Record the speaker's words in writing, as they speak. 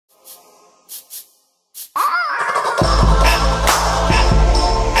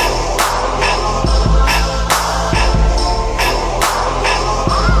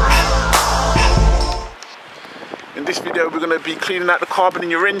we're going to be cleaning out the carbon in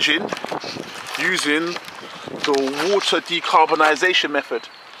your engine using the water decarbonisation method.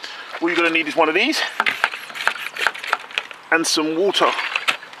 All you're going to need is one of these and some water.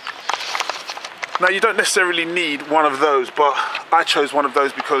 Now you don't necessarily need one of those, but I chose one of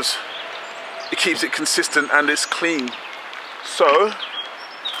those because it keeps it consistent and it's clean. So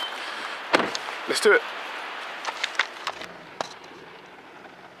let's do it.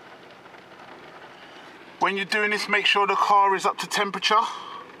 When you're doing this, make sure the car is up to temperature,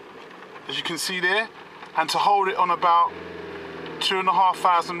 as you can see there, and to hold it on about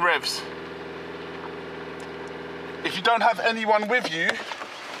 2,500 revs. If you don't have anyone with you,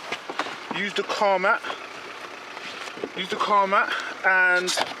 use the car mat. Use the car mat and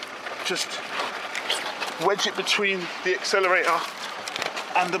just wedge it between the accelerator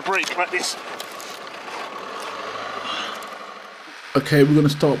and the brake like this. Okay, we're going to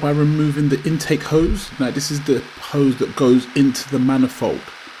start by removing the intake hose. Now this is the hose that goes into the manifold.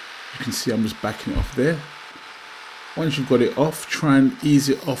 You can see I'm just backing it off there. Once you've got it off, try and ease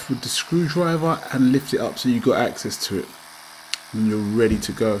it off with the screwdriver and lift it up so you've got access to it. And you're ready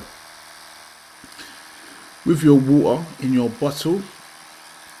to go. With your water in your bottle,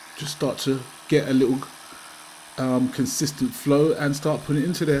 just start to get a little consistent flow and start putting it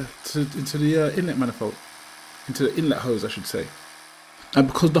into the inlet manifold, into the inlet hose I should say. And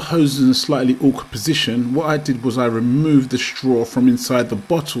because the hose is in a slightly awkward position, what I did was I removed the straw from inside the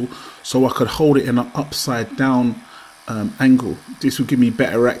bottle so I could hold it in an upside down angle. This will give me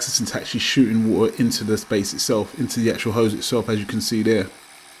better access into actually shooting water into the space itself, into the actual hose itself, as you can see there.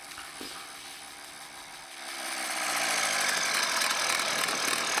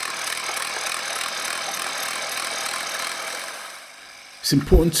 It's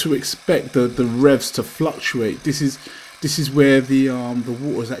important to expect the revs to fluctuate. This is where the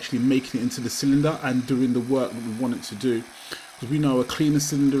water is actually making it into the cylinder and doing the work that we want it to do. Because we know a cleaner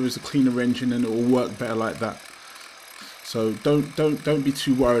cylinder is a cleaner engine and it will work better like that. So don't be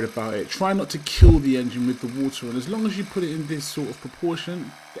too worried about it. Try not to kill the engine with the water, and as long as you put it in this sort of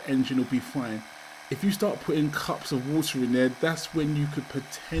proportion, the engine will be fine. If you start putting cups of water in there, that's when you could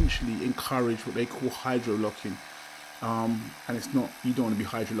potentially encourage what they call hydro locking. And it's not, you don't want to be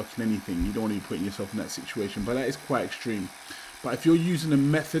hydro locking anything, you don't want to be putting yourself in that situation, but that is quite extreme. But if you're using a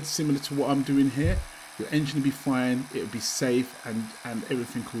method similar to what I'm doing here, your engine will be fine, it will be safe, and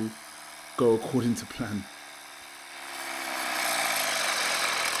everything will go according to plan.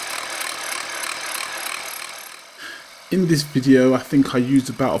 In this video, I think I used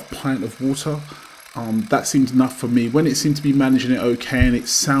about a pint of water. That seemed enough for me. When it seemed to be managing it okay and it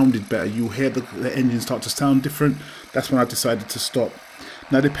sounded better, you'll hear the engine start to sound different. That's when I decided to stop.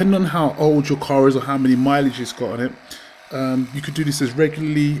 Now, depending on how old your car is or how many mileage it's got on it, you could do this as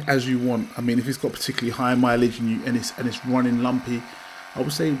regularly as you want. I mean, if it's got particularly high mileage and it's running lumpy, I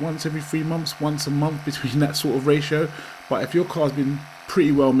would say once every 3 months, once a month, between that sort of ratio. But if your car's been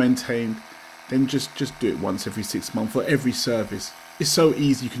pretty well maintained, then just do it once every 6 months for every service. It's so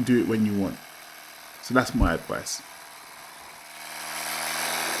easy, you can do it when you want. So that's my advice.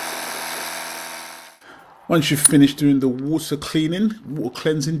 Once you've finished doing the water cleaning, water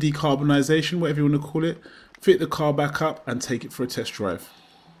cleansing, decarbonisation, whatever you want to call it, fit the car back up and take it for a test drive.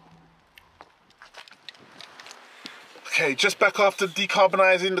 Okay, just back after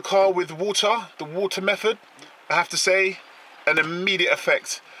decarbonising the car with water, the water method, I have to say, an immediate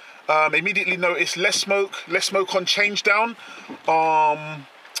effect. Immediately noticed less smoke on change down,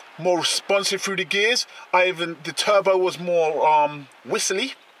 more responsive through the gears. The turbo was more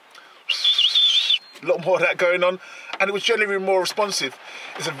whistly, a lot more of that going on, and it was generally more responsive.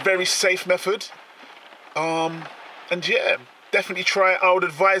 It's a very safe method, and yeah, definitely try it. I would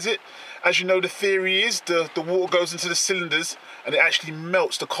advise it. As you know, the theory is the water goes into the cylinders and it actually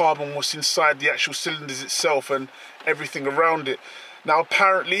melts the carbon what's inside the actual cylinders itself and everything around it. Now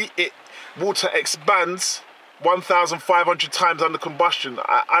apparently water expands 1,500 times under combustion.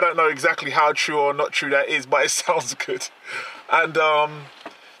 I don't know exactly how true or not true that is, but it sounds good. And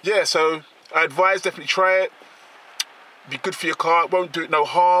yeah, so I advise, definitely try it. Be good for your car, it won't do it no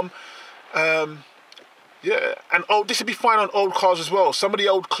harm. Yeah, and this would be fine on old cars as well. Some of the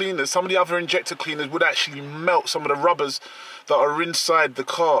old cleaners, some of the other injector cleaners would actually melt some of the rubbers that are inside the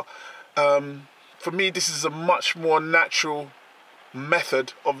car. For me, this is a much more natural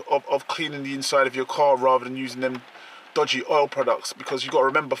method of cleaning the inside of your car rather than using them dodgy oil products, because you've got to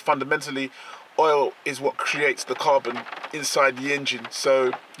remember, fundamentally oil is what creates the carbon inside the engine.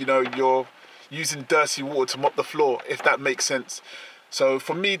 So you know, you're using dirty water to mop the floor, if that makes sense. So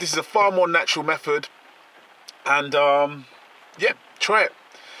for me, this is a far more natural method, and yeah, try it.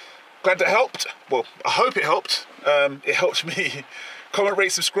 Glad that helped. Well, I hope it helped. It helps me. Comment,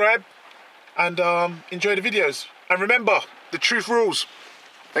 rate, subscribe, and enjoy the videos. And remember, the truth rules.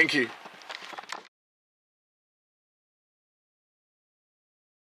 Thank you.